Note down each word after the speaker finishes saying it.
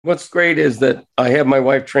What's great is that I have my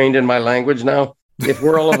wife trained in my language now. If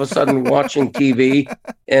we're all of a sudden watching TV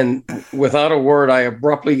and without a word, I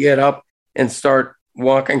abruptly get up and start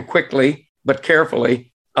walking quickly but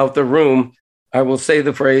carefully out the room, I will say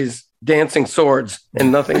the phrase dancing swords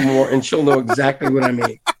and nothing more, and she'll know exactly what I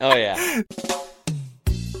mean. Oh, yeah.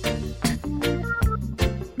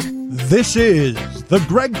 This is The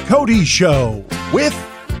Greg Cote Show with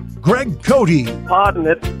Greg Cote. Pardon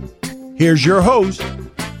it. Here's your host,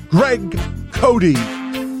 Greg Cote.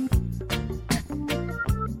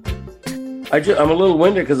 I'm a little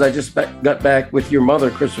winded because I just got back with your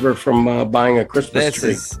mother, Christopher, from buying a Christmas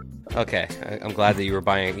tree. Okay, I'm glad that you were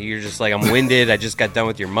buying. You're just like, I'm winded. I just got done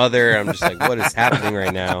with your mother. I'm just like, what is happening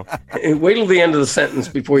right now? Wait till the end of the sentence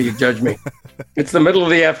before you judge me. It's the middle of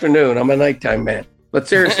the afternoon. I'm a nighttime man. But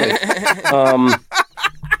seriously,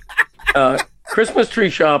 Christmas tree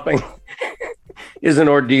shopping is an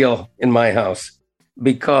ordeal in my house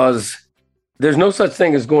because there's no such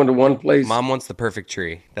thing as going to one place. Mom wants the perfect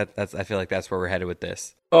tree. That's. I feel like that's where we're headed with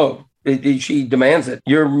this. Oh, she demands it.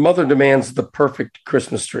 Your mother demands the perfect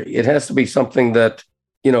Christmas tree. It has to be something that,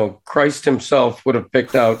 Christ himself would have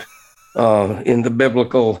picked out in the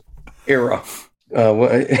biblical era,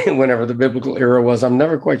 whenever the biblical era was. I'm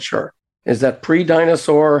never quite sure. Is that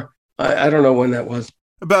pre-dinosaur? I don't know when that was.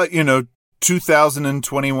 About,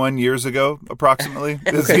 2021 years ago, approximately,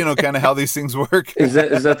 is, kind of how these things work. Is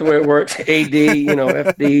that the way it works? AD,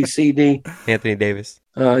 FD, CD. Anthony Davis.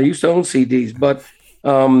 Used to own CDs, but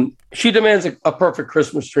she demands a perfect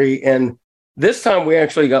Christmas tree. And this time we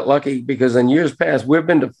actually got lucky because in years past, we've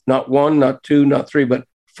been to not one, not two, not three, but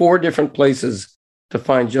 4 different places to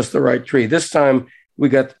find just the right tree. This time we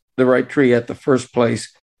got the right tree at the first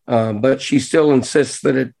place. But she still insists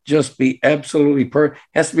that it just be absolutely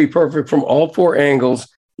has to be perfect from all 4 angles,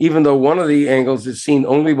 even though one of the angles is seen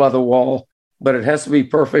only by the wall, but it has to be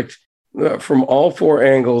perfect from all 4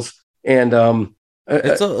 angles. And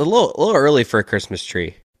it's a little early for a Christmas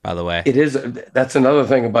tree, by the way. It is. That's another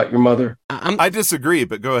thing about your mother. I disagree,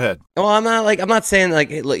 but go ahead. Well, I'm not saying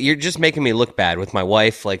look, you're just making me look bad with my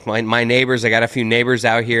wife. Like my neighbors, I got a few neighbors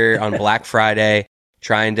out here on Black Friday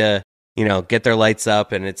trying to, get their lights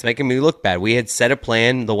up, and it's making me look bad. We had set a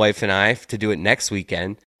plan, the wife and I, to do it next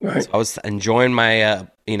weekend. Right. So I was enjoying my,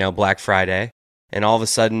 Black Friday, and all of a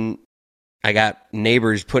sudden, I got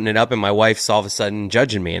neighbors putting it up, and my wife's all of a sudden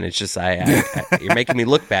judging me, and it's just, you're making me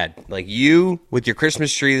look bad. Like you with your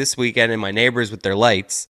Christmas tree this weekend, and my neighbors with their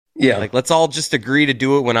lights. Yeah. Like, let's all just agree to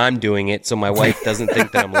do it when I'm doing it, so my wife doesn't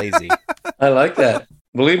think that I'm lazy. I like that.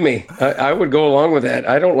 Believe me, I would go along with that.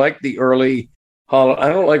 I don't like the early I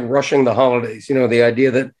don't like rushing the holidays, the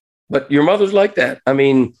idea that, but your mother's like that. I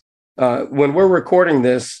mean, when we're recording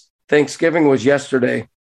this, Thanksgiving was yesterday.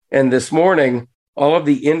 And this morning, all of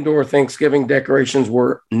the indoor Thanksgiving decorations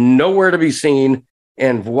were nowhere to be seen.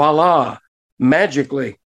 And voila,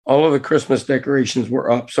 magically, all of the Christmas decorations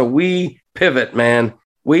were up. So we pivot, man.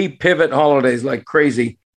 We pivot holidays like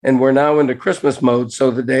crazy. And we're now into Christmas mode.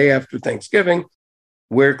 So the day after Thanksgiving,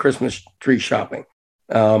 we're Christmas tree shopping.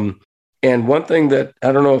 And one thing that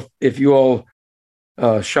I don't know if you all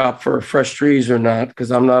shop for fresh trees or not,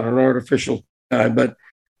 because I'm not an artificial guy, but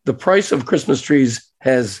the price of Christmas trees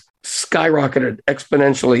has skyrocketed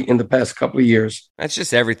exponentially in the past couple of years. That's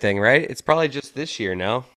just everything, right? It's probably just this year,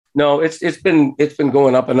 no? No, it's been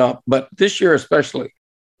going up and up, but this year especially.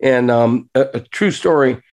 And a true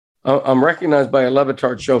story, I'm recognized by a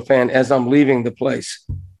Levitard Show fan as I'm leaving the place.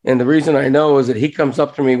 And the reason I know is that he comes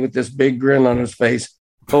up to me with this big grin on his face,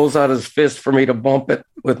 pulls out his fist for me to bump it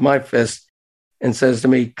with my fist, and says to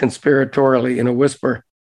me conspiratorially in a whisper,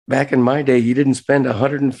 "Back in my day, you didn't spend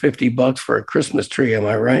 $150 for a Christmas tree. Am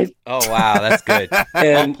I right?" Oh, wow. That's good.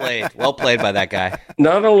 And well played by that guy.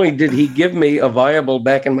 Not only did he give me a viable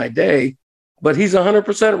back in my day, but he's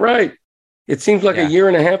 100% right. It seems like a year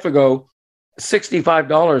and a half ago,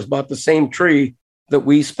 $65 bought the same tree that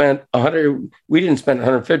we spent we didn't spend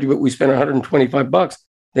 150, but we spent $125.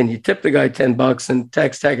 Then you tip the guy $10 and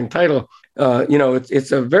tax, tag, and title.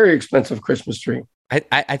 It's a very expensive Christmas tree.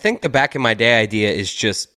 I think the back in my day idea is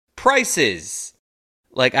just prices.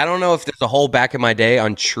 Like, I don't know if there's a whole back in my day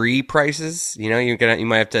on tree prices. You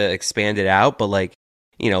might have to expand it out, but like,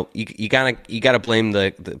 you gotta blame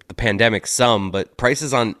the pandemic some, but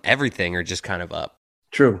prices on everything are just kind of up.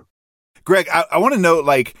 True. Greg, I want to know,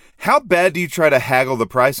 like, how bad do you try to haggle the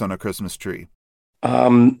price on a Christmas tree?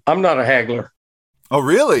 I'm not a haggler. Oh,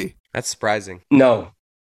 really? That's surprising. No.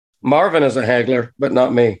 Marvin is a haggler, but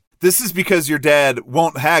not me. This is because your dad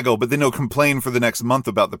won't haggle, but then he'll complain for the next month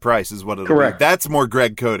about the price is what it'll Correct. be. That's more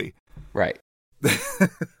Greg Cote. Right.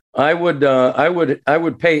 I would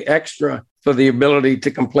pay extra for the ability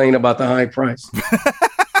to complain about the high price.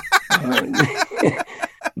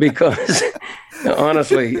 Because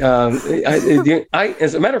honestly,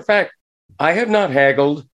 as a matter of fact, I have not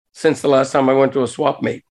haggled since the last time I went to a swap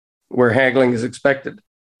meet where haggling is expected.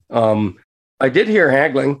 I did hear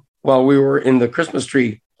haggling while we were in the Christmas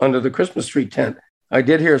tree, under the Christmas tree tent. I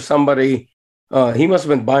did hear somebody, he must have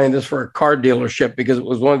been buying this for a car dealership because it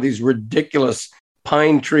was one of these ridiculous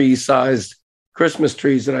pine tree sized Christmas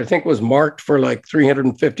trees that I think was marked for like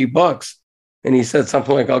 $350. And he said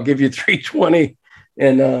something like, I'll give you $320.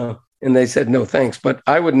 And they said, no, thanks. But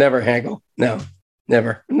I would never haggle. No,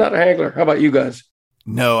 never. I'm not a haggler. How about you guys?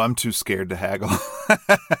 No, I'm too scared to haggle.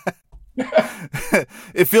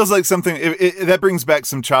 It feels like something that brings back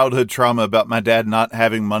some childhood trauma about my dad not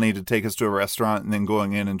having money to take us to a restaurant and then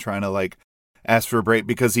going in and trying to like ask for a break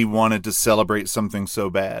because he wanted to celebrate something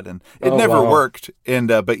so bad, and it never worked. And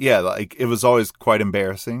but yeah, like it was always quite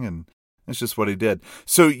embarrassing, and it's just what he did.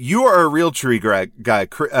 So you are a real tree guy,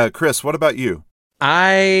 Chris. What about you?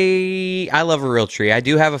 I love a real tree. I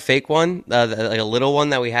do have a fake one, like a little one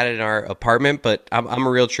that we had in our apartment, but I'm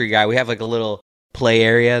a real tree guy. We have like a little play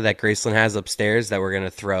area that Graceland has upstairs that we're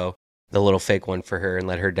gonna throw the little fake one for her and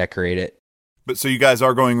let her decorate it. But so you guys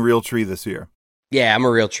are going real tree this year? Yeah, I'm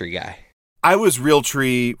a real tree guy. I was real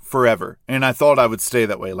tree forever, and I thought I would stay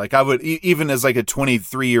that way. Like I would, even as like a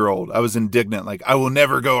 23-year-old, I was indignant. Like I will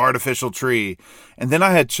never go artificial tree. And then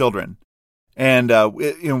I had children, and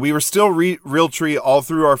we were still real tree all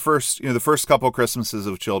through our first, the first couple Christmases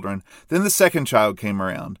of children. Then the second child came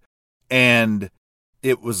around, and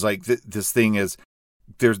it was like this thing is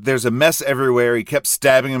there's a mess everywhere. He kept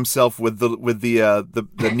stabbing himself with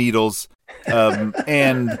the needles,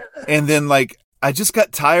 and then like. I just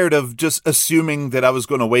got tired of just assuming that I was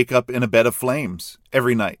going to wake up in a bed of flames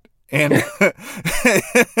every night. And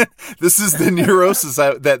this is the neurosis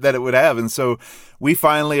that it would have. And so we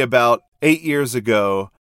finally, about 8 years ago,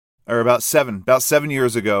 or about 7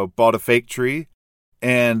 years ago, bought a fake tree.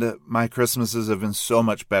 And my Christmases have been so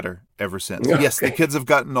much better ever since. Okay. Yes, the kids have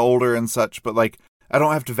gotten older and such, but like, I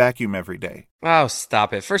don't have to vacuum every day. Oh,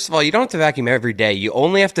 stop it. First of all, you don't have to vacuum every day. You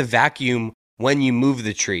only have to vacuum when you move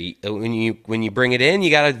the tree. When you bring it in,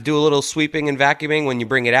 you got to do a little sweeping and vacuuming. When you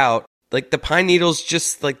bring it out, like the pine needles,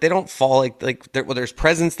 just like they don't fall. There's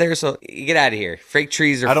presents there, so you get out of here. Fake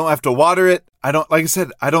trees are. I don't have to water it. I don't, like I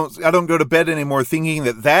said, I don't go to bed anymore thinking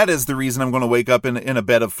that is the reason I'm going to wake up in a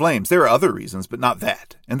bed of flames. There are other reasons, but not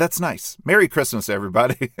that, and that's nice. Merry Christmas,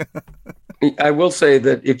 everybody. I will say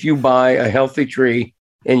that if you buy a healthy tree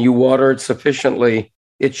and you water it sufficiently,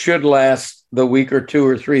 it should last the week or 2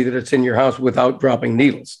 or 3 that it's in your house without dropping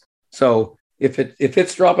needles. So if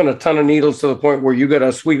it's dropping a ton of needles to the point where you got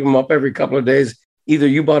to sweep them up every couple of days, either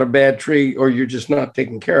you bought a bad tree or you're just not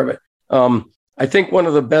taking care of it. I think one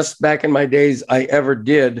of the best back in my days I ever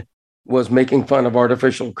did was making fun of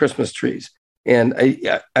artificial Christmas trees. And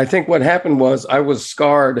I think what happened was I was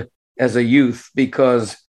scarred as a youth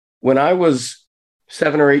because when I was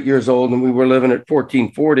 7 or 8 years old and we were living at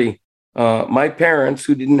 1440, my parents,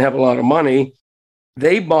 who didn't have a lot of money,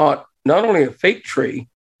 they bought not only a fake tree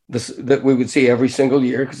that we would see every single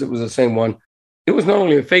year because it was the same one. It was not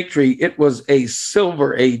only a fake tree, it was a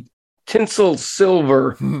tinsel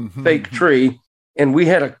silver fake tree. And we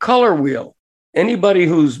had a color wheel. Anybody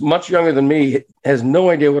who's much younger than me has no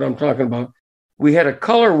idea what I'm talking about. We had a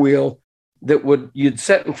color wheel that you'd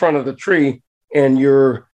set in front of the tree, and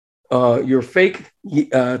your fake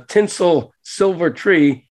tinsel silver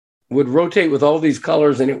tree would rotate with all these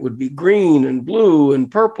colors, and it would be green and blue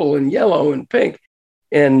and purple and yellow and pink.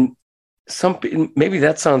 And maybe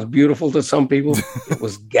that sounds beautiful to some people. It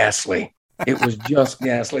was ghastly. It was just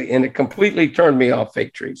ghastly. And it completely turned me off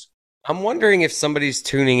fake trees. I'm wondering if somebody's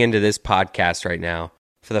tuning into this podcast right now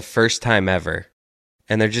for the first time ever,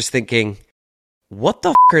 and they're just thinking, what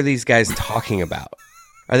the are these guys talking about?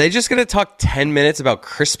 Are they just going to talk 10 minutes about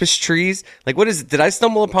Christmas trees? Like, did I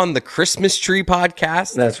stumble upon the Christmas tree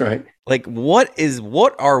podcast? That's right. Like, what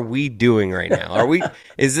are we doing right now?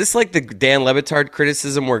 Is this like the Dan Le Batard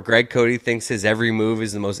criticism where Greg Cote thinks his every move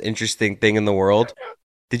is the most interesting thing in the world?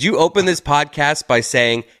 Did you open this podcast by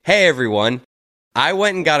saying, hey, everyone, I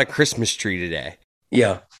went and got a Christmas tree today?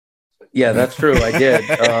 Yeah, that's true. I did.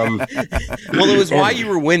 Well, it was why you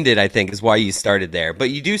were winded, I think, is why you started there. But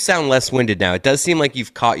you do sound less winded now. It does seem like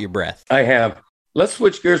you've caught your breath. I have. Let's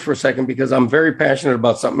switch gears for a second because I'm very passionate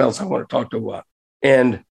about something else I want to talk to you about.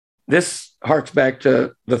 And this harks back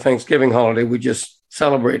to the Thanksgiving holiday we just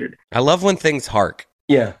celebrated. I love when things hark.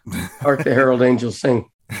 Yeah. Hark the Herald Angels sing.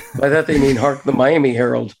 By that, they mean hark the Miami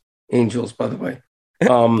Herald Angels, by the way.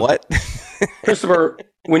 What? Christopher,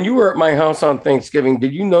 When you were at my house on Thanksgiving,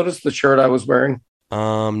 did you notice the shirt I was wearing?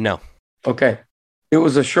 No. Okay. It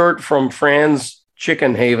was a shirt from Fran's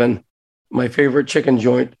Chicken Haven, my favorite chicken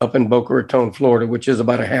joint up in Boca Raton, Florida, which is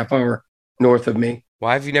about a half hour north of me.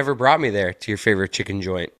 Why have you never brought me there to your favorite chicken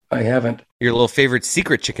joint? I haven't. Your little favorite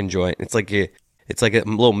secret chicken joint. It's like a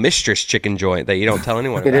little mistress chicken joint that you don't tell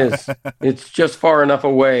anyone about. It is. It's just far enough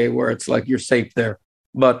away where it's like you're safe there.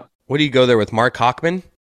 But what do you go there with, Mark Hockman?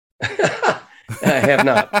 I have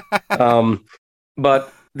not.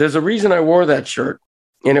 But there's a reason I wore that shirt,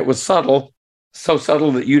 and it was subtle, so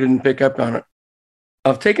subtle that you didn't pick up on it.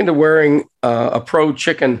 I've taken to wearing a pro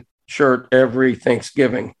chicken shirt every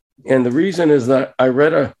Thanksgiving. And the reason is that I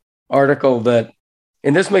read an article that,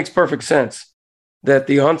 and this makes perfect sense, that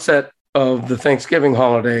the onset of the Thanksgiving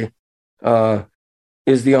holiday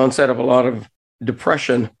is the onset of a lot of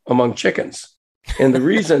depression among chickens. And the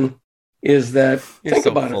reason is that, You're think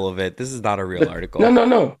so about full it. of it. This is not a real article.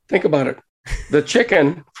 No. Think about it. The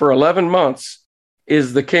chicken for 11 months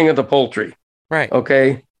is the king of the poultry. Right.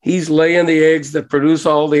 Okay. He's laying the eggs that produce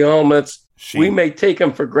all the omelets. We may take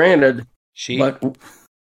him for granted,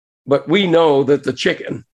 but we know that the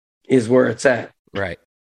chicken is where it's at. Right.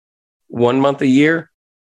 1 month a year,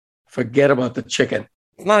 forget about the chicken.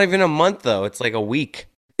 It's not even a month, though. It's like a week.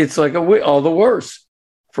 It's like a week, all the worse.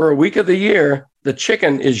 For a week of the year, the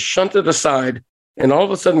chicken is shunted aside, and all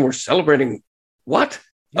of a sudden we're celebrating what?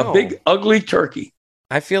 No. A big, ugly turkey.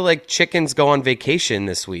 I feel like chickens go on vacation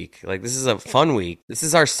this week. Like, this is a fun week. This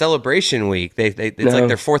is our celebration week. It's like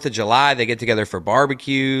their 4th of July. They get together for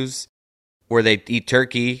barbecues where they eat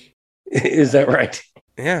turkey. Is that right?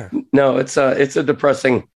 Yeah. No, it's a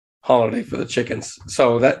depressing holiday for the chickens.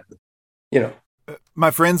 So that,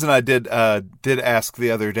 My friends and I did ask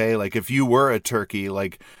the other day, like, if you were a turkey,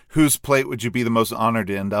 like, whose plate would you be the most honored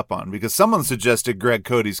to end up on? Because someone suggested Greg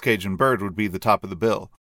Cote's Cajun Bird would be the top of the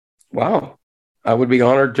bill. Wow. I would be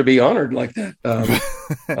honored to be honored like that.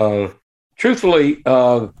 Truthfully,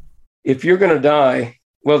 if you're going to die,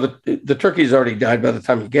 well, the turkey's already died by the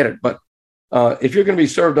time you get it. But if you're going to be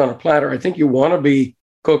served on a platter, I think you want to be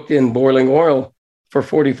cooked in boiling oil for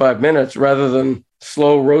 45 minutes rather than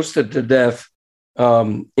slow roasted to death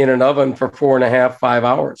in an oven for 4.5, 5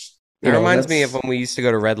 hours. It reminds me of when we used to go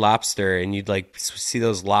to Red Lobster and you'd like see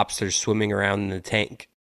those lobsters swimming around in the tank.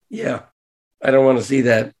 Yeah, I don't want to see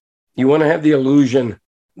that. You want to have the illusion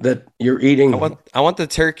that you're eating. I want the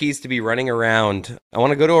turkeys to be running around. I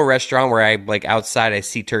want to go to a restaurant where outside I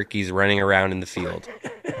see turkeys running around in the field.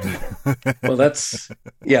 Well, that's,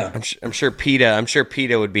 yeah. I'm sure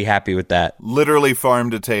PETA would be happy with that. Literally farm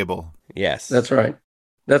to table. Yes. That's right.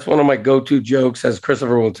 That's one of my go-to jokes, as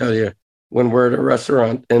Christopher will tell you, when we're at a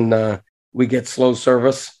restaurant and we get slow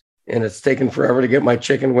service and it's taken forever to get my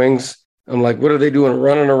chicken wings. I'm like, what are they doing?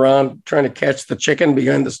 Running around trying to catch the chicken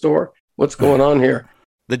behind the store? What's going on here?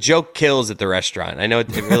 The joke kills at the restaurant. I know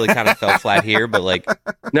it really kind of fell flat here, but like,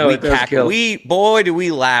 no, it does kill. Boy, do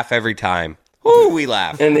we laugh every time. Ooh, we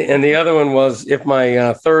laugh. And the other one was, if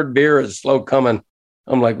my third beer is slow coming,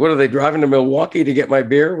 I'm like, what are they driving to Milwaukee to get my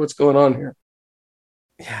beer? What's going on here?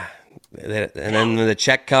 Yeah. And then the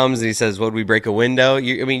check comes and he says, "Would we break a window?"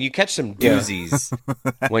 You catch some doozies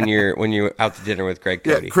when you're out to dinner with Greg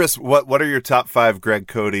Cote. Yeah, Chris, what are your top 5 Greg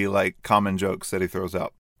Cote like common jokes that he throws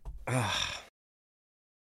out?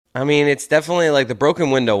 I mean, it's definitely like the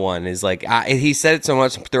broken window one is like he said it so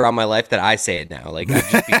much throughout my life that I say it now. Like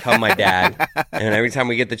I've just become my dad, and every time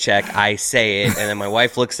we get the check, I say it, and then my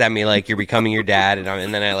wife looks at me like you're becoming your dad,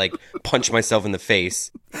 and then I like punch myself in the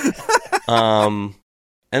face.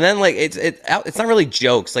 And then like it's not really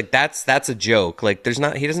jokes. Like that's a joke. Like he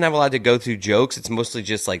doesn't have a lot to go through jokes. It's mostly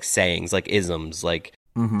just like sayings, like isms, like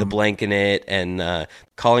the blank in it and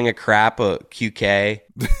calling a crap a QK.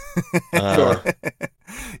 Sure.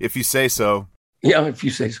 If you say so. Yeah, if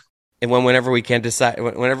you say so. And whenever we can't decide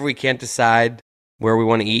where we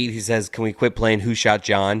want to eat, he says, "Can we quit playing Who Shot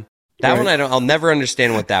John?" That one I'll never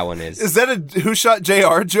understand what that one is. Is that a Who Shot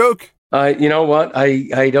JR joke? You know what?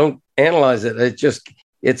 I don't analyze it.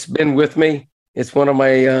 It's been with me. It's one of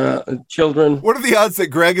my children. What are the odds that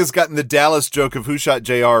Greg has gotten the Dallas joke of Who Shot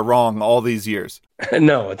JR wrong all these years?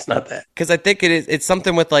 No, it's not that. Because I think it's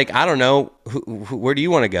something with like, I don't know, where do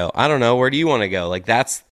you want to go? I don't know, where do you want to go? Like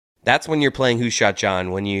that's when you're playing Who Shot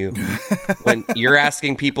John, when you're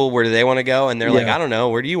asking people where do they want to go, and they're like, I don't know,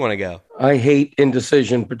 where do you want to go? I hate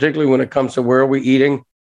indecision, particularly when it comes to where are we eating,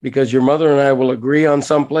 because your mother and I will agree on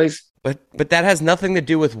someplace. But that has nothing to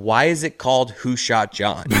do with why is it called Who Shot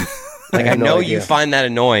John? Like I know you find that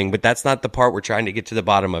annoying, but that's not the part we're trying to get to the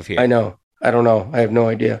bottom of here. I know. I don't know. I have no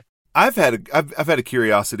idea. I've had a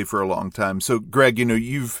curiosity for a long time. So Greg,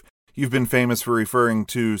 you've you've been famous for referring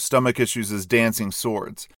to stomach issues as dancing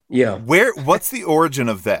swords. Yeah. What's the origin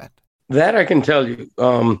of that? That I can tell you.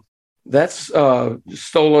 That's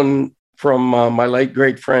stolen from my late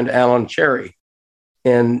great friend Alan Cherry.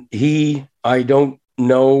 And I don't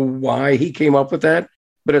know why he came up with that,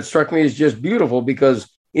 but it struck me as just beautiful because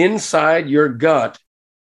inside your gut,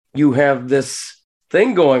 you have this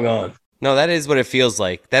thing going on. No, that is what it feels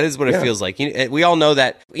like. That is what it feels like. We all know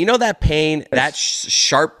that. You know that pain, that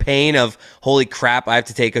sharp pain of, holy crap, I have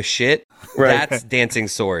to take a shit? Right. That's dancing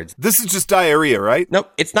swords. This is just diarrhea, right? No,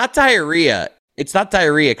 it's not diarrhea. It's not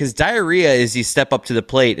diarrhea, because diarrhea is you step up to the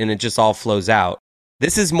plate and it just all flows out.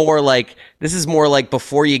 This is more like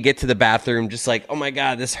before you get to the bathroom, just like, oh my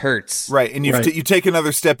God, this hurts. Right, and you take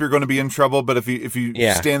another step, you're going to be in trouble. But if you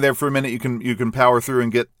stand there for a minute, you can power through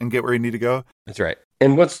and get where you need to go. That's right.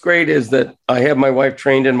 And what's great is that I have my wife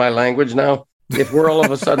trained in my language now. If we're all of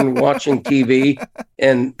a sudden watching TV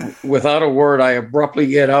and without a word, I abruptly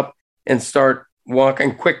get up and start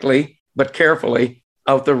walking quickly but carefully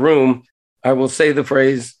out the room, I will say the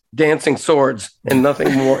phrase dancing swords and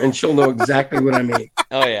nothing more, and she'll know exactly what I mean.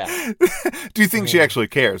 Oh yeah. Do you think she actually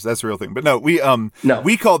cares? That's the real thing. But no, we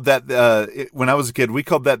called that when I was a kid, we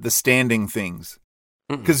called that the standing things.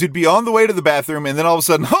 Because you'd be on the way to the bathroom and then all of a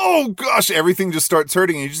sudden, oh gosh, everything just starts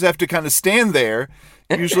hurting and you just have to kind of stand there,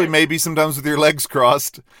 usually maybe sometimes with your legs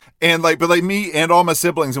crossed. And but me and all my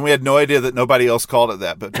siblings, and we had no idea that nobody else called it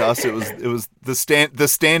that, but to us it was the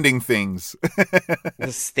standing things.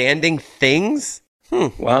 The standing things?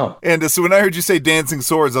 Wow. And so when I heard you say dancing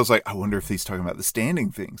swords, I was like, I wonder if he's talking about the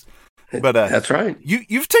standing things. But that's right.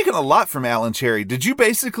 You've taken a lot from Alan Cherry. Did you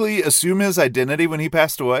basically assume his identity when he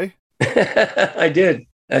passed away? I did.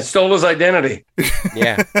 I stole his identity.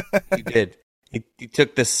 Yeah, you did. You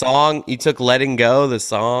took the song. You took "Letting Go," the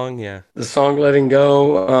song. Yeah, the song "Letting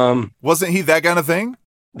Go." Wasn't he that kind of thing?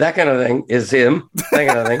 That kind of thing is him. That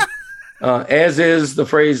kind of thing. As is the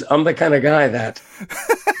phrase "I'm the kind of guy that,"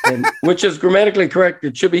 which is grammatically correct.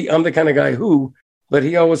 It should be "I'm the kind of guy who," but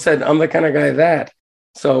he always said "I'm the kind of guy that."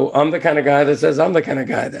 So I'm the kind of guy that says "I'm the kind of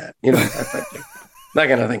guy that." That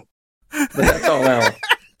kind of thing. But that's all Alan.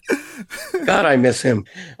 God, I miss him.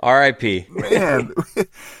 R.I.P. Man.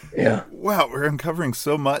 Yeah. Wow, we're uncovering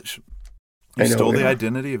so much. You stole the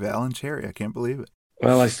identity of Alan Cherry. I can't believe it.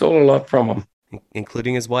 Well, I stole a lot from him.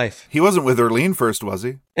 Including his wife. He wasn't with Erlene first, was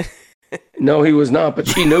he? No, he was not, but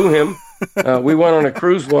she knew him. We went on a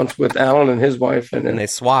cruise once with Alan and his wife. And they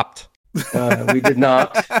swapped. We did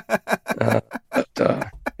not. But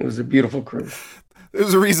it was a beautiful cruise.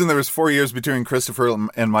 There's a reason there was 4 years between Christopher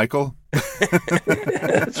and Michael.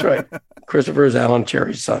 That's right. Christopher is Alan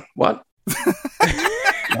Cherry's son. What?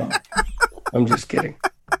 No, I'm just kidding.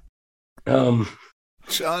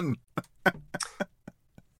 Sean.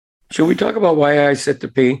 Should we talk about why I sit to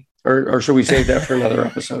pee? Or should we save that for another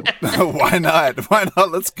episode? Why not? Why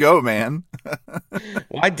not? Let's go, man.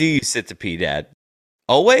 Why do you sit to pee, Dad?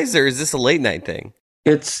 Always, or is this a late night thing?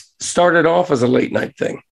 It's started off as a late night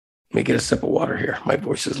thing. Let me get a sip of water here. My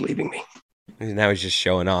voice is leaving me. Now he's just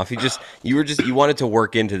showing off. You wanted to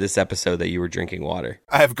work into this episode that you were drinking water.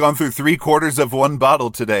 I have gone through 3/4 of one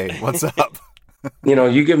bottle today. What's up?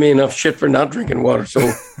 You give me enough shit for not drinking water.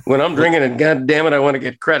 So when I'm drinking it, God damn it, I want to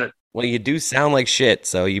get credit. Well, you do sound like shit,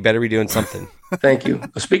 so you better be doing something. Thank you.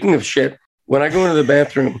 Speaking of shit, when I go into the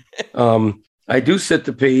bathroom, I do sit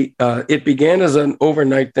to pee. It began as an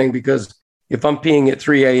overnight thing because if I'm peeing at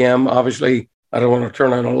 3 a.m., obviously I don't want to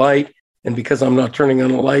turn on a light. And because I'm not turning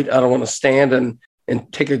on a light, I don't want to stand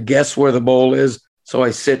and take a guess where the bowl is. So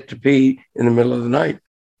I sit to pee in the middle of the night.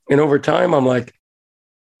 And over time, I'm like,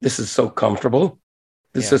 this is so comfortable.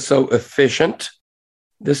 This is so efficient.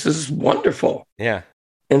 This is wonderful. Yeah.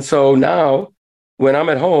 And so now when I'm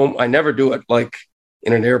at home, I never do it like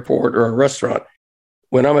in an airport or a restaurant.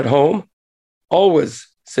 When I'm at home, always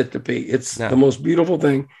sit to pee. It's the most beautiful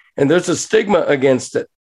thing. And there's a stigma against it.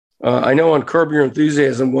 I know on Curb Your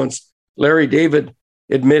Enthusiasm once, Larry David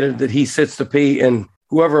admitted that he sits to pee, and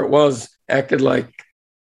whoever it was acted like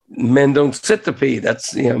men don't sit to pee.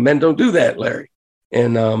 That's, men don't do that, Larry.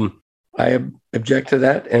 And I object to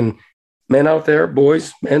that. And men out there,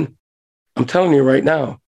 boys, men, I'm telling you right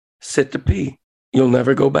now, sit to pee. You'll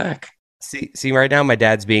never go back. See, right now my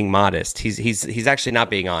dad's being modest. He's actually not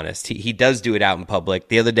being honest. He does do it out in public.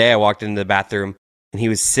 The other day I walked into the bathroom and he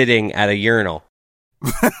was sitting at a urinal.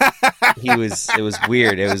 It was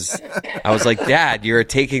weird. I was like, Dad, you're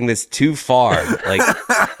taking this too far. Like,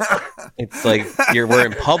 it's like we're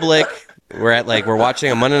in public. We're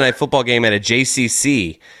watching a Monday Night Football game at a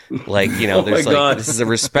JCC. Like, there's this is a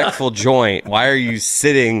respectful joint. Why are you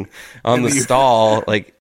sitting on the stall?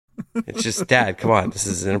 Like, It's just, Dad, come on. This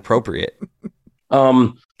is inappropriate.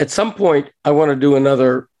 At some point, I want to do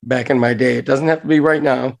another back in my day. It doesn't have to be right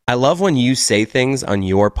now. I love when you say things on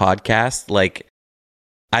your podcast. Like,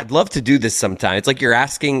 I'd love to do this sometime. It's like you're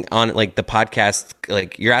asking on like the podcast,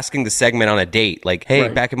 like you're asking the segment on a date. Like, hey,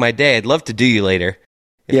 Right. back in my day, I'd love to do you later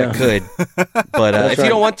if Yeah. I could. But if you right.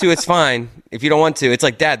 don't want to, it's fine. If you don't want to, it's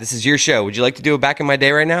like, Dad, this is your show. Would you like to do it back in my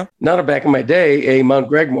day right now? Not a back in my day, a Mount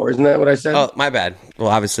Gregmore. Isn't that what I said? Oh, my bad. Well,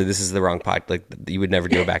 obviously, this is the wrong pod. Like, you would never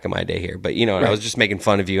do it back in my day here. But, you know, I was just making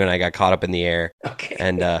fun of you, and I got caught up in the air. Okay.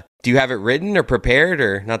 And do you have it written or prepared,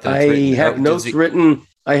 or not that I it's written? have notes written.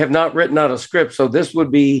 I have not written out a script, so this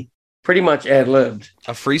would be pretty much ad-libbed.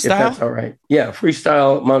 A If freestyle? that's all right. Yeah,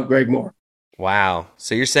 freestyle Mount Gregmore. Wow.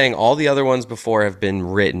 So you're saying all the other ones before have been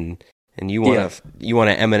written, and you want an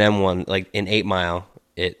Eminem one, like an 8 Mile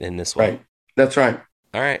in this one. Right. That's right.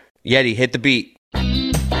 All right. Yeti, hit the beat.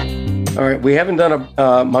 All right. We haven't done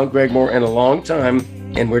a Mount Gregmore in a long time,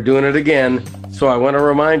 and we're doing it again. So I want to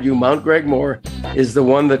remind you, Mount Gregmore is the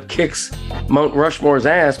one that kicks Mount Rushmore's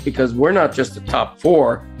ass because we're not just a top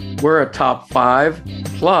 4. We're a top 5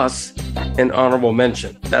 plus an honorable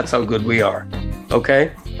mention. That's how good we are.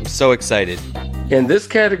 Okay? I'm so excited. And this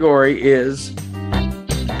category is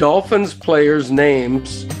Dolphins players'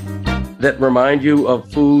 names that remind you of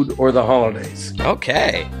food or the holidays.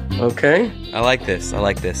 Okay. Okay? I like this.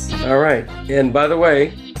 All right. And by the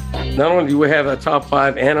way, not only do we have a top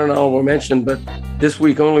 5 and an honorable mention, but this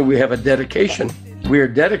week only we have a dedication. We are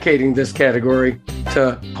dedicating this category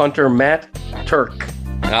to punter Matt Turk.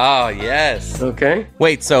 Oh, yes. Okay?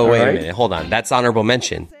 Wait a right. minute. Hold on. That's honorable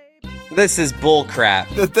mention. This is bull crap.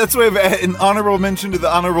 That's why an honorable mention to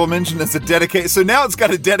the honorable mention as a dedication. So now it's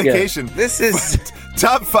got a dedication. This is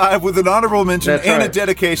Top 5 with an honorable mention That's and a right.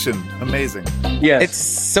 dedication. Amazing.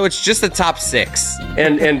 Yes. it's just the top 6.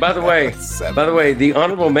 And by the way, the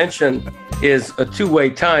honorable mention is a two-way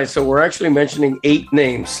tie, so we're actually mentioning 8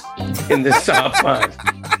 names in this top 5.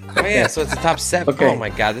 Oh yeah, so it's the top 7. Okay. Oh my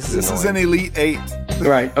god, this This is annoying. an Elite 8.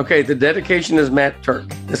 Right. Okay. The dedication is Matt Turk.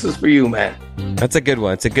 This is for you, Matt. That's a good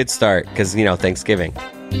one. It's a good start because, you know, Thanksgiving.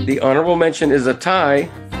 The honorable mention is a tie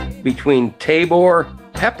between Tabor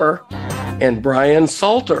Pepper and Brian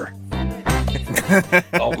Salter.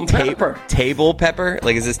 Salt and pepper. Table pepper?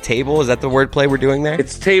 Like, is this table? Is that the wordplay we're doing there?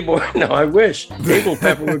 It's Tabor. No, I wish. Table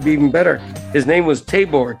Pepper would be even better. His name was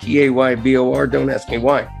Tabor, Taybor. Don't ask me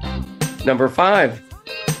why. Number 5,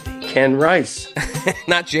 Ken Rice.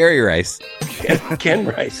 Not Jerry Rice. Ken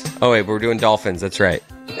Rice. Oh, wait, we're doing Dolphins. That's right.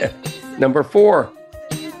 Number 4,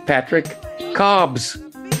 Patrick Cobbs.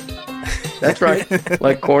 That's right.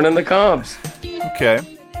 Like corn in the cobs. Okay.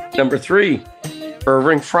 Number 3,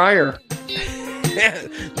 Irving Fryer.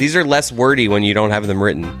 These are less wordy when you don't have them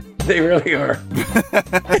written. They really are.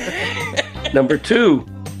 Number 2,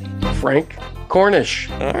 Frank Cornish,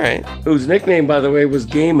 All right. whose nickname, by the way, was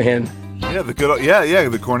Game Hen. Yeah,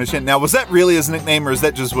 the Cornish hen. Now, was that really his nickname, or is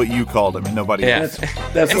that just what you called him and nobody Yeah. else?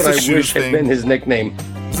 That's what a I shoes wish had thing. been his nickname.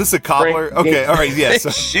 Is this a cobbler? Frank- Okay, all right,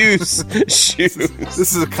 yes. Shoes.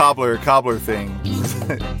 This is a cobbler thing.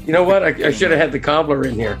 You know what? I should have had the cobbler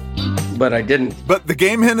in here, but I didn't. But the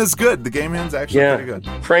game hen is good. The game hen's actually pretty good.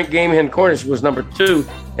 Frank Game Hen Cornish was number 2.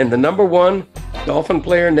 And the number 1 Dolphin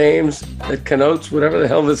player names that connotes whatever the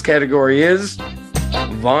hell this category is,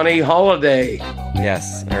 Vonnie Holiday.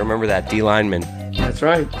 Yes, I remember that. D lineman. That's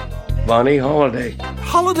right. Vonnie Holiday.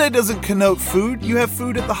 Holiday doesn't connote food. You have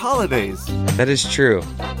food at the holidays. That is true.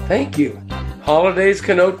 Thank you. Holidays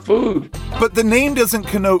connote food. But the name doesn't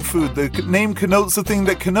connote food. The name connotes the thing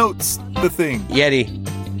that connotes the thing. Yeti,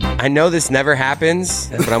 I know this never happens,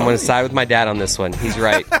 but I'm going to side with my dad on this one. He's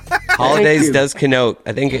right. Holidays you. does connote.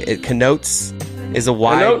 I think it connotes is a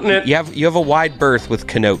wide. Connoting it. You have a wide berth with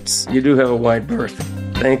connotes. You do have a wide berth.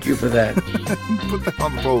 Thank you for that. Put that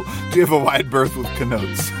on the poll. Do you have a wide berth with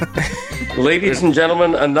connotes? Ladies and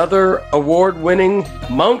gentlemen, another award-winning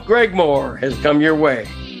Mount Gregmore has come your way.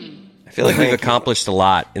 I feel like we've accomplished a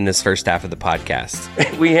lot in this first half of the podcast.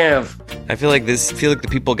 We have. I feel like the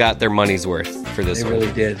people got their money's worth for this They one.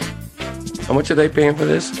 really did. How much are they paying for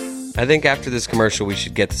this? I think after this commercial, we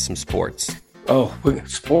should get to some sports. Oh,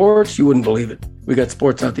 sports? You wouldn't believe it. We got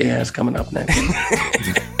sports out the ass coming up next.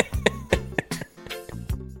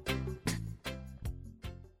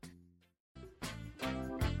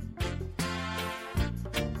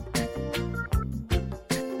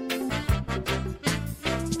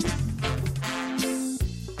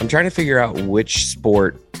 I'm trying to figure out which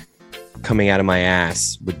sport coming out of my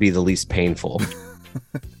ass would be the least painful.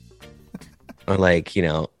 Or like, you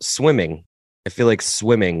know, swimming. I feel like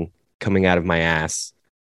swimming coming out of my ass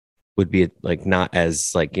would be like not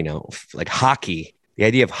as like, you know, like hockey. The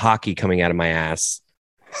idea of hockey coming out of my ass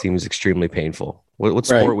seems extremely painful. What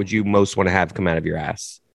sport would you most want to have come out of your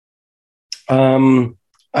ass?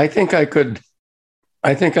 I think I could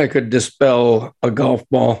dispel a golf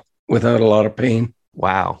ball without a lot of pain.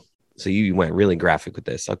 Wow. So you went really graphic with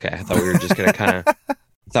this. Okay. I thought we were just going to kind of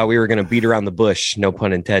thought we were going to beat around the bush, no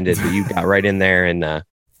pun intended, but you got right in there and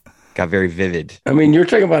got very vivid. I mean, you're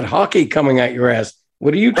talking about hockey coming out your ass.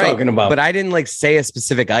 What are you talking about? But I didn't say a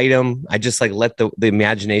specific item. I just let the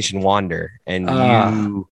imagination wander. And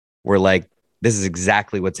you were like, this is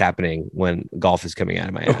exactly what's happening when golf is coming out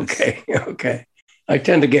of my ass. Okay. I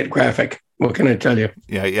tend to get graphic. What can I tell you?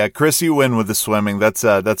 Yeah. Chris, you win with the swimming. That's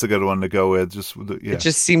a good one to go with. It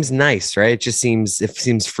just seems nice, right? It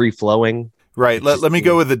seems free flowing. Right. Let me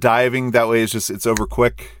go with the diving. That way it's over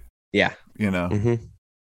quick. Yeah. Mm-hmm.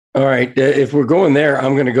 All right. If we're going there,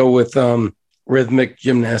 I'm going to go with rhythmic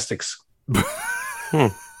gymnastics.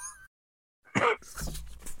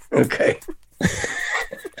 Okay.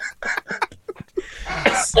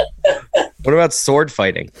 What about sword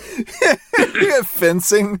fighting?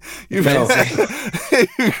 Fencing? No.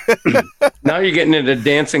 Now you're getting into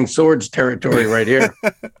dancing swords territory right here.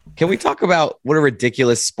 Can we talk about what a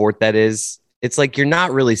ridiculous sport that is? It's like you're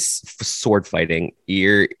not really sword fighting.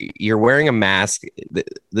 You're wearing a mask.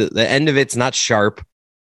 The end of it's not sharp.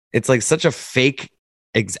 It's like such a fake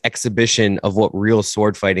exhibition of what real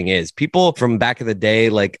sword fighting is. People from back in the day,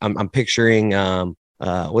 like I'm picturing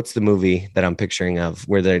what's the movie that I'm picturing of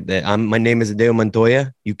where my name is Adeo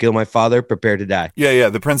Montoya. You kill my father, prepare to die. Yeah.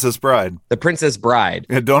 The Princess Bride. The Princess Bride.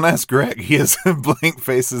 Yeah, don't ask Greg. He has blank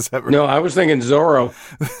faces everywhere. No, I was thinking Zorro.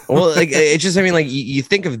 Well, it's just, I mean, you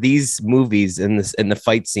think of these movies and the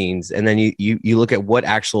fight scenes, and then you look at what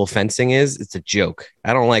actual fencing is. It's a joke.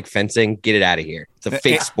 I don't like fencing. Get it out of here. It's a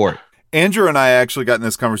fake sport. Andrew and I actually got in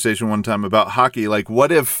this conversation one time about hockey. Like,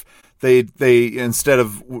 what if they instead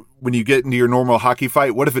of when you get into your normal hockey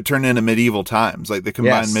fight, what if it turned into medieval times? Like they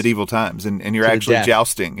combine medieval times and you're actually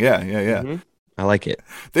jousting. Yeah. Mm-hmm. I like it.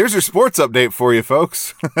 There's your sports update for you,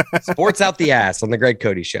 folks. Sports out the ass on the Greg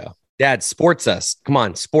Cote Show. Dad, sports us. Come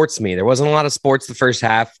on, sports me. There wasn't a lot of sports the first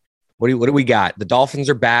half. What do we got? The Dolphins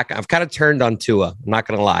are back. I've kind of turned on Tua. I'm not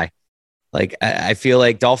going to lie. Like, I feel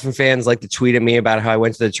like Dolphin fans like to tweet at me about how I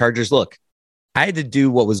went to the Chargers. Look, I had to do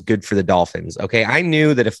what was good for the Dolphins. Okay. I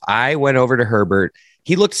knew that if I went over to Herbert,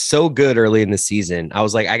 he looked so good early in the season. I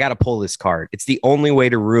was like, I got to pull this card. It's the only way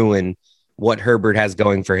to ruin what Herbert has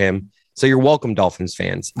going for him. So you're welcome, Dolphins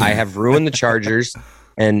fans. I have ruined the Chargers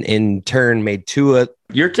and in turn made Tua.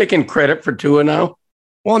 You're taking credit for Tua now?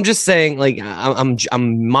 Well, I'm just saying, like,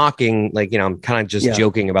 I'm mocking, like, I'm kind of just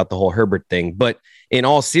joking about the whole Herbert thing. But in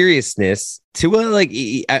all seriousness, Tua, like,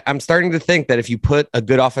 I'm starting to think that if you put a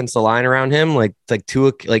good offensive line around him, like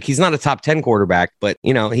Tua, like, he's not a top 10 quarterback, but,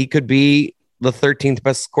 he could be the 13th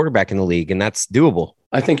best quarterback in the league, and that's doable.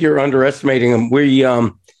 I think you're underestimating him.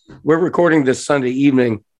 We're recording this Sunday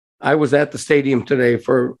evening. I was at the stadium today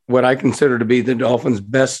for what I consider to be the Dolphins'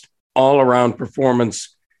 best all-around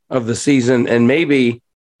performance of the season, and maybe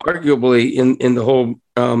arguably in the whole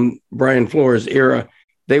Brian Flores era.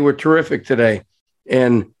 They were terrific today.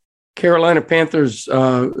 And Carolina Panthers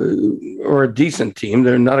are a decent team.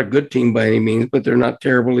 They're not a good team by any means, but they're not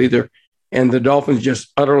terrible either. And the Dolphins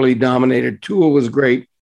just utterly dominated. Tua was great.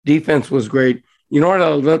 Defense was great. You know what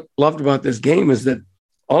I loved about this game is that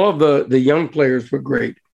all of the young players were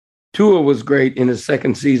great. Tua was great in his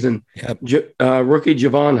second season. Yep. Rookie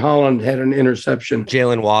Javon Holland had an interception.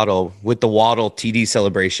 Jalen Waddle with the Waddle TD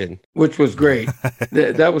celebration, which was great.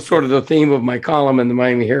 That was sort of the theme of my column in the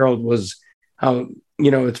Miami Herald was how,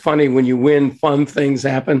 it's funny when you win, fun things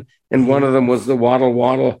happen. And one of them was the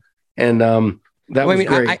Waddle. And that was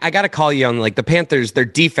great. I got to call you on, like, the Panthers, their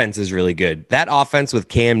defense is really good. That offense with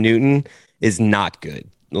Cam Newton is not good.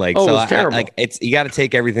 Like, it's terrible. You got to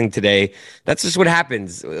take everything today. That's just what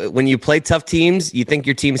happens when you play tough teams. You think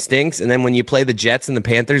your team stinks, and then when you play the Jets and the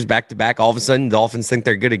Panthers back to back, all of a sudden the Dolphins think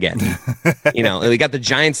they're good again. We got the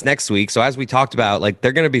Giants next week, so as we talked about, like,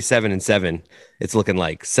 they're going to be 7-7. It's looking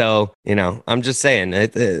like. So, I'm just saying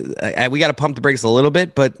we got to pump the brakes a little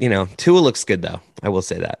bit, but Tua looks good though. I will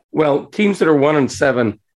say that. Well, teams that are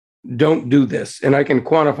 1-7 don't do this, and I can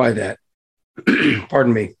quantify that.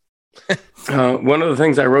 Pardon me. One of the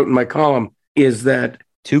things I wrote in my column is that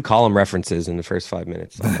 2 column references in the first 5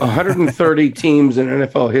 minutes. 130 teams in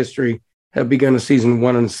NFL history have begun a season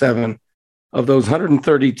 1-7. Of those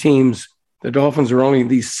 130 teams, the Dolphins are only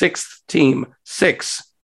the 6th team, 6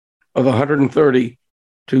 of 130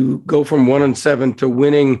 to go from 1-7 to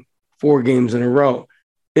winning 4 games in a row.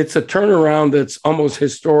 It's a turnaround that's almost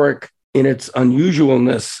historic in its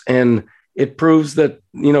unusualness. And it proves that,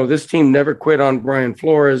 this team never quit on Brian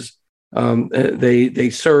Flores. They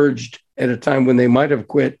surged at a time when they might have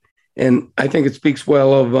quit. And I think it speaks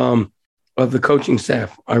well of the coaching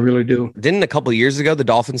staff. I really do. Didn't a couple of years ago the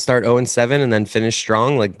Dolphins start 0-7 and then finish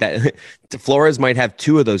strong like that? Flores might have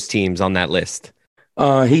two of those teams on that list.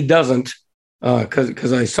 He doesn't,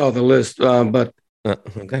 because I saw the list, but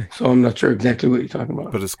okay. So I'm not sure exactly what you're talking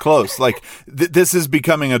about. But it's close. Like this is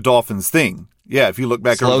becoming a Dolphins thing. Yeah, if you look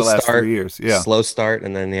back over the last 3 years, slow start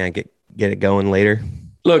and then get it going later.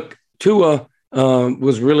 Look, Tua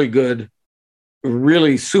was really good,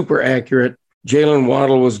 really super accurate. Jalen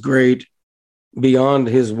Waddle was great beyond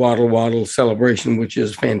his waddle celebration, which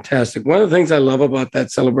is fantastic. One of the things I love about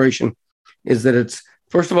that celebration is that it's,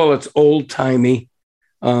 first of all, it's old timey.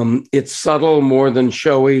 It's subtle more than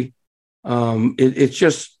showy. It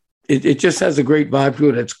just has a great vibe to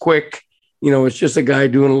it. It's quick. It's just a guy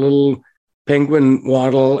doing a little penguin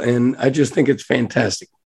waddle, and I just think it's fantastic.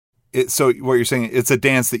 So what you're saying, it's a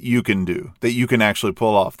dance that you can do, that you can actually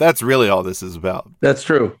pull off. That's really all this is about. That's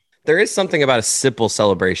true. There is something about a simple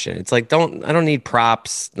celebration. It's like, I don't need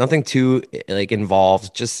props, nothing too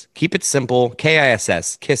involved. Just keep it simple.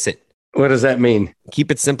 KISS, kiss it. What does that mean?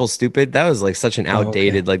 Keep it simple, stupid. That was such an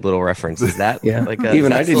outdated little reference. Is that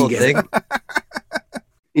even I didn't get it.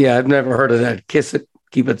 Yeah, I've never heard of that. Kiss it,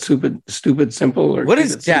 keep it stupid, simple. Or what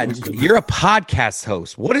is Dad? You're a podcast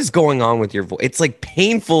host. What is going on with your voice? It's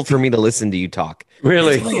painful for me to listen to you talk.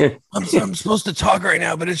 Really? I'm supposed to talk right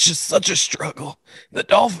now, but it's just such a struggle. The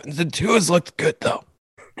Dolphins and Tua's looked good though.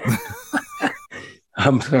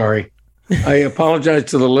 I'm sorry. I apologize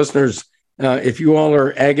to the listeners. If you all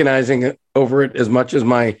are agonizing over it as much as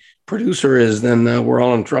my producer is, then we're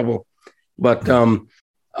all in trouble. But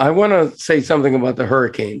I want to say something about the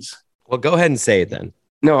Hurricanes. Well, go ahead and say it then.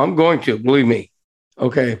 No, I'm going to. Believe me.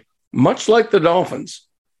 Okay. Much like the Dolphins,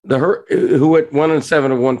 who at 1-7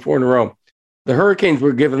 have won 4 in a row, the Hurricanes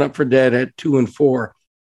were given up for dead at 2-4.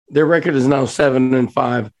 Their record is now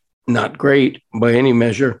 7-5. Not great by any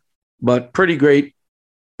measure, but pretty great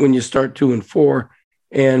when you start 2-4.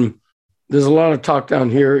 And there's a lot of talk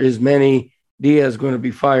down here. Is Manny Diaz going to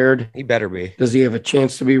be fired? He better be. Does he have a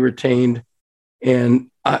chance to be retained?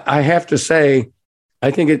 And I have to say,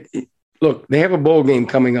 I think look, they have a bowl game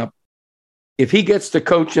coming up. If he gets to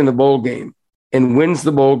coach in the bowl game and wins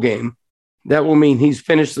the bowl game, that will mean he's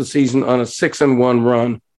finished the season on a 6-1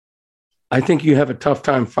 run. I think you have a tough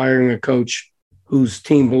time firing a coach whose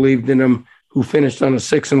team believed in him, who finished on a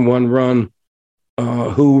 6-1 run,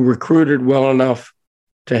 who recruited well enough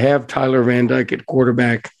to have Tyler Van Dyke at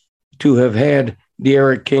quarterback, to have had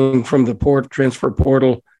De'Aaron King from the transfer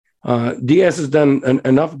portal. Diaz has done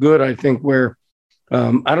enough good, I think, where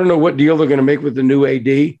I don't know what deal they're going to make with the new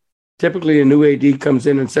AD. Typically, a new AD comes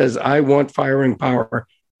in and says, I want firing power.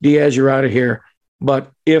 Diaz, you're out of here.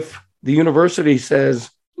 But if the university says,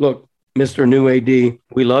 look, Mr. New AD,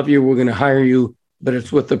 we love you, we're going to hire you, but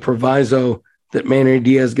it's with the proviso that Manny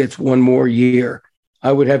Diaz gets one more year,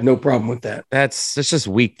 I would have no problem with that. That's just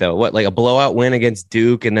weak, though. What, a blowout win against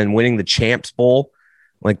Duke and then winning the Champs Bowl?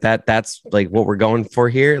 That's what we're going for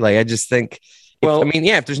here. I just think,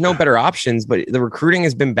 if there's no better options, but the recruiting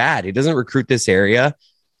has been bad. He doesn't recruit this area.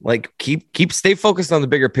 Stay focused on the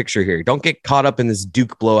bigger picture here. Don't get caught up in this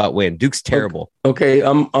Duke blowout win. Duke's terrible. Okay,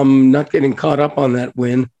 I'm not getting caught up on that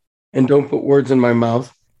win, and don't put words in my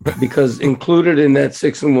mouth, because included in that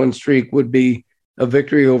 6-1 streak would be a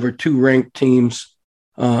victory over 2 ranked teams.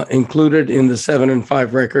 Included in the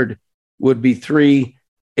 7-5 record would be 3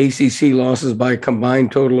 ACC losses by a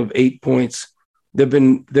combined total of 8 points. They've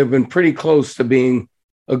been pretty close to being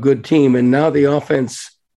a good team, and now the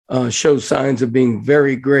offense shows signs of being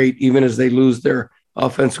very great, even as they lose their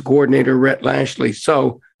offensive coordinator, Rhett Lashley.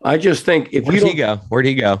 So I just think Where'd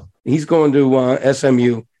he go? He's going to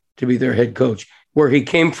SMU to be their head coach, where he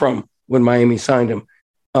came from when Miami signed him.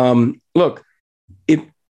 Look, if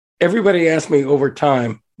everybody asks me over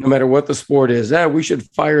time, no matter what the sport is, we should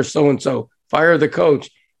fire so-and-so, fire the coach.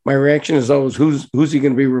 My reaction is always, who's he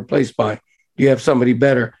going to be replaced by? Do you have somebody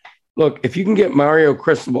better? Look, if you can get Mario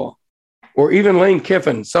Cristobal or even Lane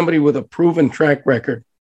Kiffin, somebody with a proven track record,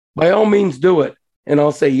 by all means do it. And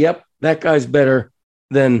I'll say, yep, that guy's better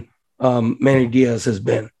than Manny Diaz has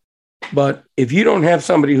been. But if you don't have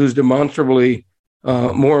somebody who's demonstrably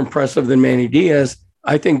more impressive than Manny Diaz,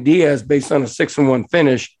 I think Diaz, based on a 6-1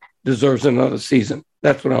 finish, deserves another season.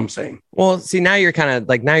 That's what I'm saying. Well, see, now you're kind of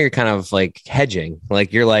hedging.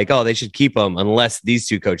 You're oh, they should keep him unless these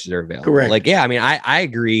 2 coaches are available. Correct. I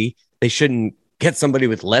agree. They shouldn't get somebody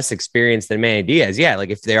with less experience than Manny Diaz. Yeah,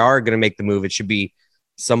 if they are going to make the move, it should be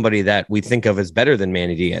somebody that we think of as better than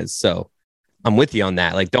Manny Diaz. So I'm with you on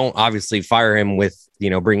that. Like, don't obviously fire him with,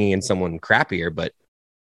 bringing in someone crappier, but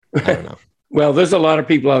I don't know. Well, there's a lot of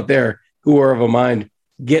people out there who are of a mind,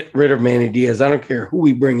 get rid of Manny Diaz. I don't care who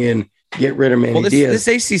we bring in, get rid of Manny Diaz.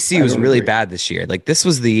 This ACC was really bad this year. Like, this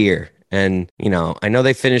was the year. And, I know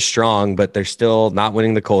they finished strong, but they're still not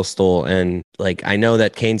winning the Coastal. And, like, I know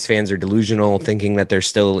that Canes fans are delusional thinking that they're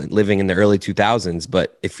still living in the early 2000s.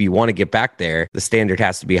 But if you want to get back there, the standard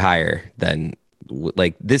has to be higher than,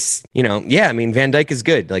 like, this, Van Dyke is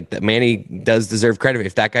good. Like, that Manny does deserve credit.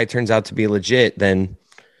 If that guy turns out to be legit, then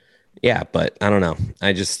yeah, but I don't know.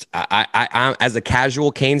 I'm as a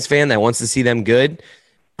casual Canes fan that wants to see them good,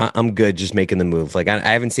 I'm good just making the move. Like, I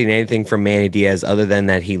haven't seen anything from Manny Diaz other than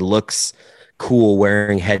that he looks cool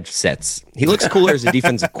wearing headsets. He looks cooler as a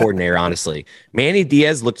defensive coordinator, honestly. Manny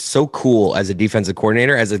Diaz looked so cool as a defensive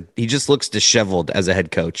coordinator. He just looks disheveled as a head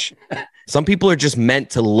coach. Some people are just meant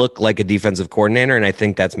to look like a defensive coordinator, and I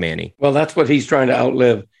think that's Manny. Well, that's what he's trying to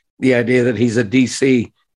outlive, the idea that he's a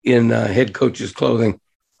DC in head coach's clothing.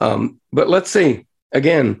 But let's see.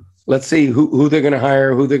 Again, let's see who they're going to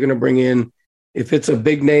hire, who they're going to bring in. If it's a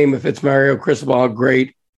big name, if it's Mario Cristobal,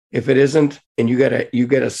 great. If it isn't, and you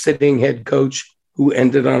get a sitting head coach who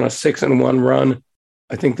ended on a 6-1 run,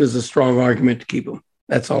 I think there's a strong argument to keep him.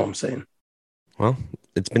 That's all I'm saying. Well,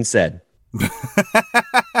 it's been said.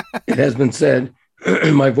 It has been said.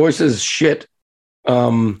 My voice is shit. How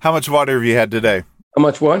much water have you had today? How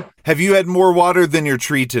much what? Have you had more water than your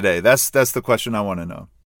tree today? That's the question I want to know.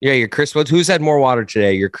 Yeah, your Christmas. Who's had more water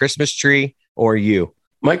today? Your Christmas tree or you?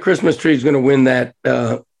 My Christmas tree is going to win that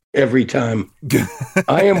every time.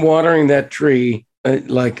 I am watering that tree.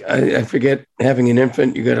 I forget, having an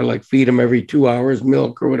infant, you got to feed him every 2 hours,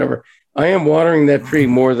 milk or whatever. I am watering that tree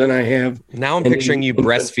more than I have. Now I'm picturing you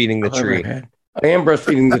breastfeeding the tree. I am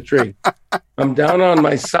breastfeeding the tree. I'm down on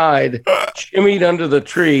my side, shimmied under the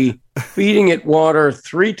tree, feeding it water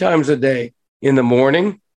 3 times a day, in the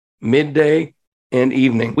morning, midday, and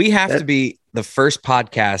evening. We have to be the first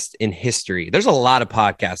podcast in history. There's a lot of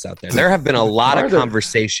podcasts out there. There have been a lot of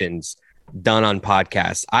conversations done on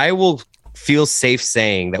podcasts. I will feel safe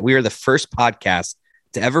saying that we are the first podcast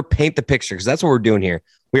to ever paint the picture, because that's what we're doing here.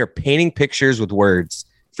 We are painting pictures with words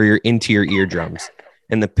into your eardrums.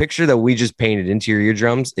 And the picture that we just painted into your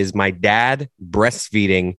eardrums is my dad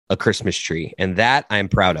breastfeeding a Christmas tree. And that I am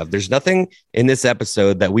proud of. There's nothing in this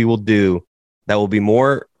episode that we will do that will be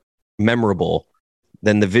more memorable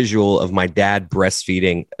than the visual of my dad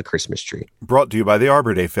breastfeeding a Christmas tree. Brought to you by the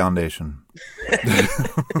Arbor Day Foundation.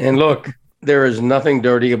 And look, there is nothing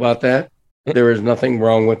dirty about that. There is nothing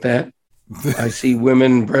wrong with that. I see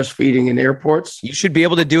women breastfeeding in airports. You should be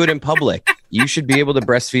able to do it in public. You should be able to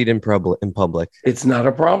breastfeed in public. It's not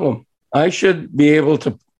a problem. I should be able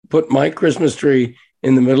to put my Christmas tree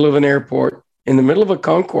in the middle of an airport, in the middle of a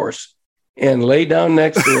concourse, and lay down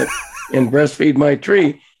next to it and breastfeed my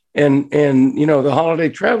tree. And the holiday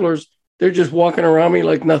travelers, they're just walking around me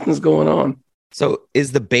like nothing's going on. So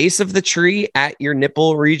is the base of the tree at your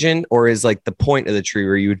nipple region, or is the point of the tree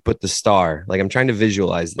where you would put the star? I'm trying to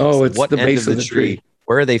visualize this. Oh, it's the base of the tree.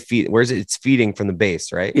 Where are they feeding? Where is it? It's feeding from the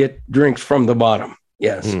base, right? It drinks from the bottom.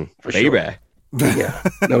 Yes, for baby. Sure. Yeah,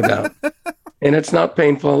 no doubt. And it's not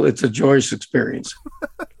painful. It's a joyous experience.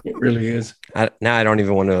 It really is. Now I don't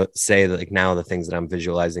even want to say now the things that I'm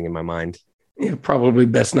visualizing in my mind. Yeah, probably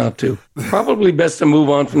best not to. Probably best to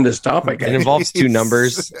move on from this topic. It involves 2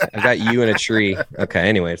 numbers. I've got you and a tree. Okay,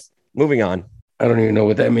 anyways, moving on. I don't even know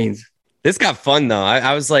what that means. This got fun though.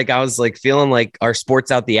 I was feeling like our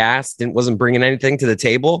sports out the ass wasn't bringing anything to the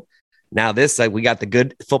table. Now this, we got the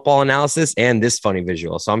good football analysis and this funny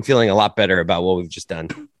visual. So I'm feeling a lot better about what we've just done.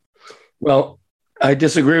 Well, I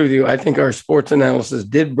disagree with you. I think our sports analysis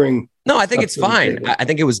did bring. No, I think it's fine. I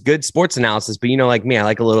think it was good sports analysis, but like me, I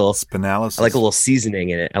like a little spinalysis. I like a little seasoning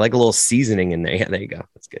in it. I like a little seasoning in there. Yeah, there you go.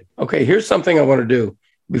 That's good. Okay, here's something I want to do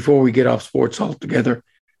before we get off sports altogether.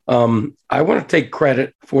 I want to take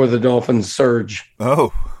credit for the Dolphins' surge.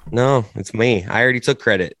 Oh no, it's me. I already took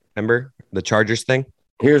credit. Remember the Chargers thing?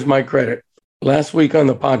 Here's my credit. Last week on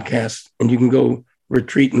the podcast, and you can go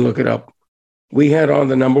retreat and look it up, we had on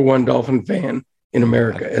the number 1 Dolphin fan in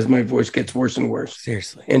America, as my voice gets worse and worse.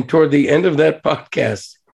 Seriously. And toward the end of that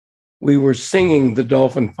podcast, we were singing the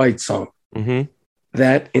Dolphin fight song. Mm-hmm.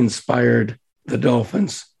 That inspired the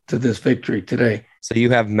Dolphins to this victory today. So you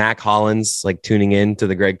have Mac Hollins tuning in to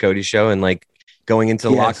the Greg Cote show and going into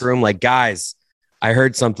the locker room, guys, I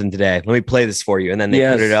heard something today. Let me play this for you. And then they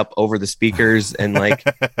put it up over the speakers and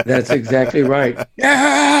That's exactly right.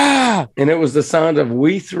 Yeah. And it was the sound of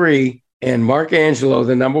we 3 and Mark Angelo,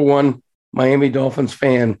 the number 1 Miami Dolphins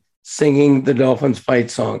fan, singing the Dolphins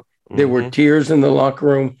fight song. There were tears in the locker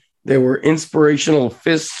room. There were inspirational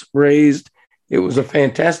fists raised. It was a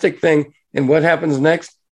fantastic thing. And what happens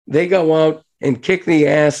next? They go out and kick the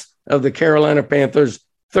ass of the Carolina Panthers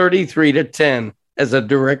 33-10 as a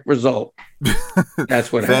direct result.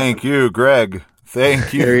 That's what happened. Thank you, Greg.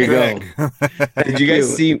 Thank you, There you Greg. go. Did you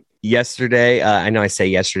guys see yesterday? I know I say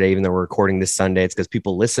yesterday, even though we're recording this Sunday, it's because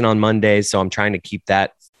people listen on Mondays. So I'm trying to keep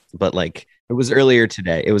that. But like it was earlier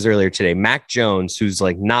today. Mac Jones, who's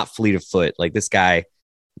like not fleet of foot, like this guy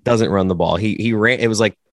doesn't run the ball. He ran. It was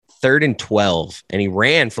like 3rd and 12, and he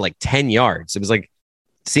ran for like 10 yards. It was like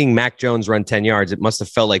seeing Mac Jones run 10 yards. It must have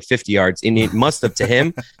felt like 50 yards, and it must have to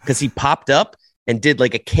him because he popped up and did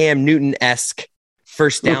like a Cam Newton-esque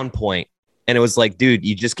first down point. And it was like, dude,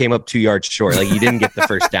 you just came up 2 yards short. Like you didn't get the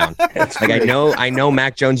first down. Like I know,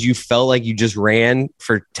 Mac Jones, you felt like you just ran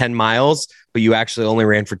for 10 miles, but you actually only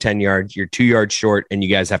ran for 10 yards. You're 2 yards short, and you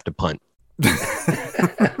guys have to punt.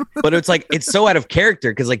 But it's like it's so out of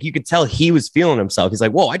character because like you could tell he was feeling himself. He's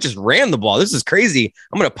like, whoa, I just ran the ball. This is crazy.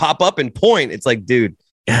 I'm gonna pop up and point. It's like, dude,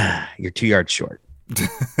 you're 2 yards short.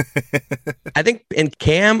 I think in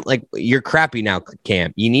Cam, like you're crappy now,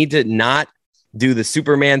 Cam. You need to not do the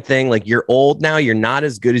Superman thing. Like you're old now. You're not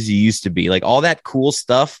as good as you used to be. Like all that cool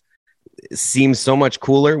stuff seems so much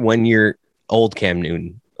cooler when you're old Cam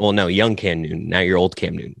Newton. Well, no, young Cam Newton. Now you're old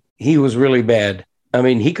Cam Newton. He was really bad. I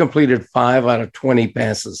mean, he completed 5 out of 20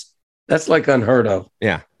 passes. That's like unheard of.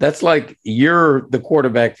 Yeah. That's like you're the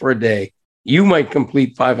quarterback for a day. You might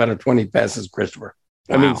complete 5 out of 20 passes, Christopher.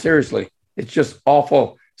 Wow. I mean, seriously, it's just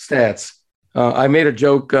awful stats. I made a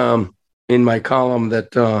joke in my column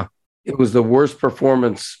that it was the worst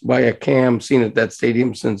performance by a Cam seen at that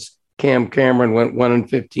stadium since Cam Cameron went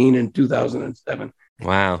 1-15 in 2007.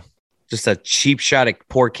 Wow. Just a cheap shot at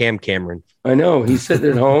poor Cam Cameron. I know. He's sitting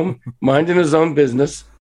at home, minding his own business,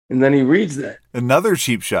 and then he reads that. Another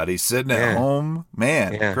cheap shot. He's sitting at home.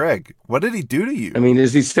 Man, Yeah. Greg, what did he do to you? I mean,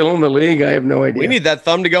 is he still in the league? I have no idea. We need that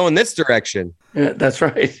thumb to go in this direction. Yeah, that's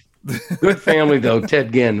right. Good family, though.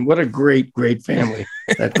 Ted Ginn. What a great, great family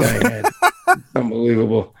that guy had.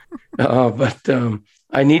 Unbelievable. But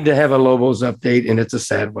I need to have a Lobos update, and it's a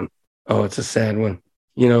sad one. Oh, it's a sad one.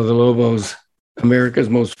 You know, the Lobos, America's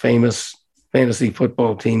most famous fantasy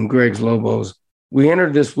football team, Greg's Lobos. We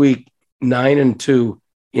entered this week 9-2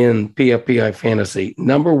 in PFPI fantasy.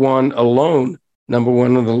 Number one alone, number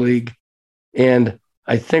one in the league. And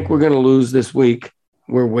I think we're going to lose this week.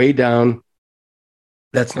 We're way down.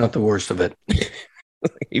 That's not the worst of it. Are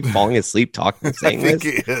you falling asleep talking, saying I think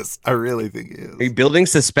this? he is. I really think he is. Are you building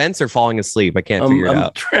suspense or falling asleep? I can't figure it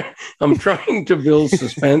out. I'm trying to build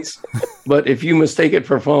suspense, but if you mistake it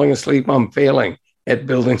for falling asleep, I'm failing at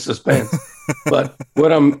building suspense. But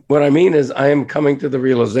what I mean is I am coming to the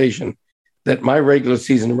realization that my regular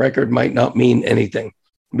season record might not mean anything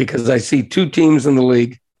because I see 2 teams in the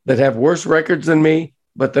league that have worse records than me,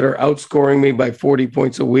 but that are outscoring me by 40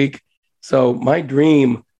 points a week. So my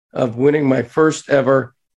dream of winning my first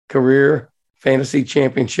ever career fantasy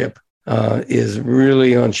championship is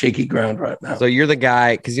really on shaky ground right now. So you're the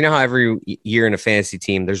guy, because you know how every year in a fantasy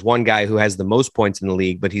team, there's one guy who has the most points in the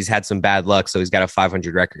league, but he's had some bad luck, so he's got a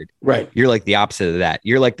 500 record. Right. You're like the opposite of that.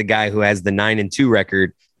 You're like the guy who has the 9-2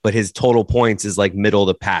 record, but his total points is like middle of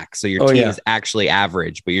the pack. So your team is actually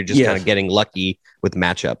average, but you're just kind of getting lucky with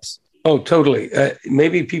matchups. Oh, totally.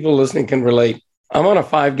 Maybe people listening can relate. I'm on a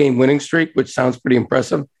 5-game winning streak, which sounds pretty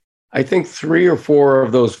impressive. I think 3 or 4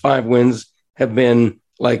 of those 5 wins have been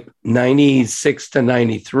like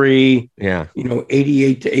 96-93. Yeah.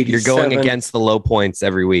 88-87. You're going against the low points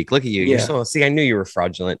every week. Look at you. Yeah. See, I knew you were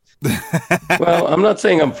fraudulent. Well, I'm not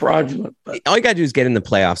saying I'm fraudulent, but all you got to do is get in the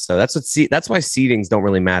playoffs, though. That's why seedings don't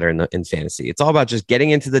really matter in fantasy. It's all about just getting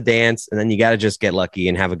into the dance, and then you got to just get lucky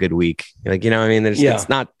and have a good week. Like, what I mean? It's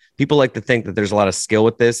not. People like to think that there's a lot of skill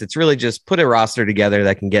with this. It's really just put a roster together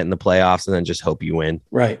that can get in the playoffs and then just hope you win.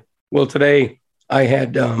 Right. Well, today I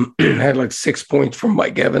had had like 6 points from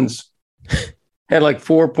Mike Evans, had like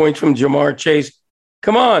 4 points from Jamar Chase.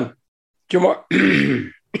 Come on, Jamar.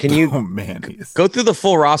 Can you go through the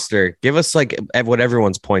full roster? Give us like what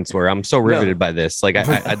everyone's points were. I'm so riveted by this. Like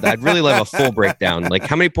I'd really love a full breakdown. Like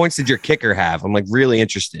how many points did your kicker have? I'm like really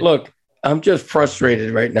interested. Look, I'm just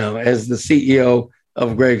frustrated right now as the CEO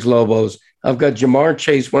of Greg's Lobos. I've got Jamar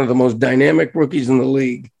Chase, one of the most dynamic rookies in the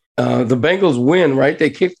league. The Bengals win, right?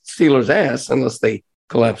 They kicked Steelers' ass unless they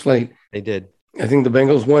collapse late. They did. I think the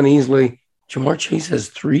Bengals won easily. Jamar Chase has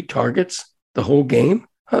 3 targets the whole game.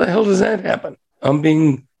 How the hell does that happen? I'm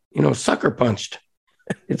being, sucker punched.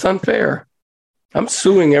 It's unfair. I'm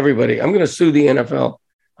suing everybody. I'm going to sue the NFL.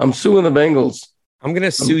 I'm suing the Bengals. I'm going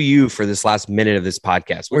to sue you for this last minute of this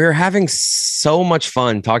podcast. We're having so much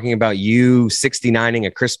fun talking about you 69ing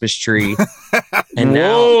a Christmas tree. And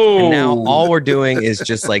now all we're doing is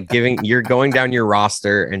just like you're going down your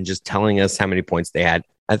roster and just telling us how many points they had.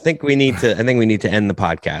 I think we need to end the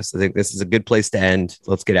podcast. I think this is a good place to end.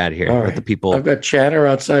 Let's get out of here. All Let right. the people. I've got chatter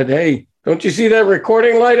outside. Hey, don't you see that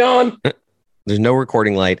recording light on? There's no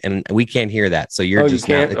recording light and we can't hear that. So you're just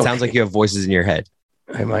not, it sounds like you have voices in your head.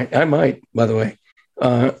 I might, by the way.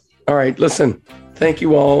 All right, listen, thank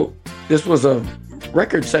you all. This was a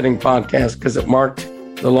record-setting podcast because it marked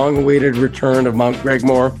the long-awaited return of Mount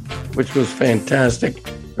Gregmore, which was fantastic,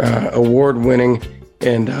 award-winning,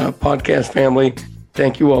 and podcast family.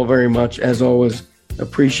 Thank you all very much. As always,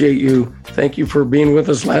 appreciate you. Thank you for being with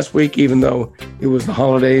us last week, even though it was the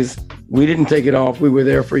holidays. We didn't take it off. We were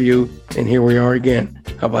there for you, and here we are again.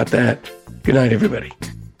 How about that? Good night, everybody.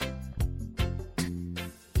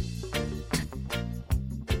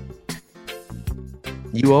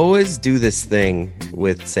 You always do this thing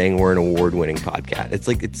with saying we're an award-winning podcast. It's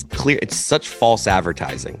like, it's clear. It's such false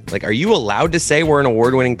advertising. Like, are you allowed to say we're an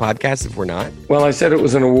award-winning podcast if we're not? Well, I said it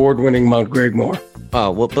was an award-winning Mount Gregmore.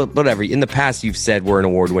 Oh, well, but whatever. In the past, you've said we're an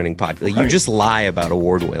award-winning podcast. Like, you just lie about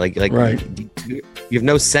award-winning. Like right. You have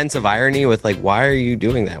no sense of irony with like, why are you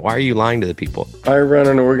doing that? Why are you lying to the people? I run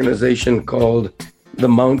an organization called the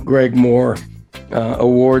Mount Gregmore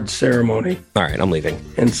Awards Ceremony. All right, I'm leaving.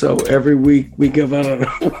 And so every week we give out an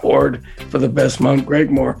award for the best Mount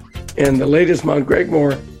Gregmore. And the latest Mount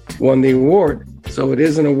Gregmore won the award. So it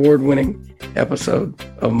is an award-winning episode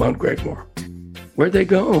of Mount Gregmore. Where'd they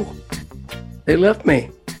go? They left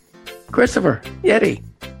me. Christopher, Yeti,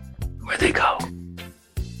 where'd they go?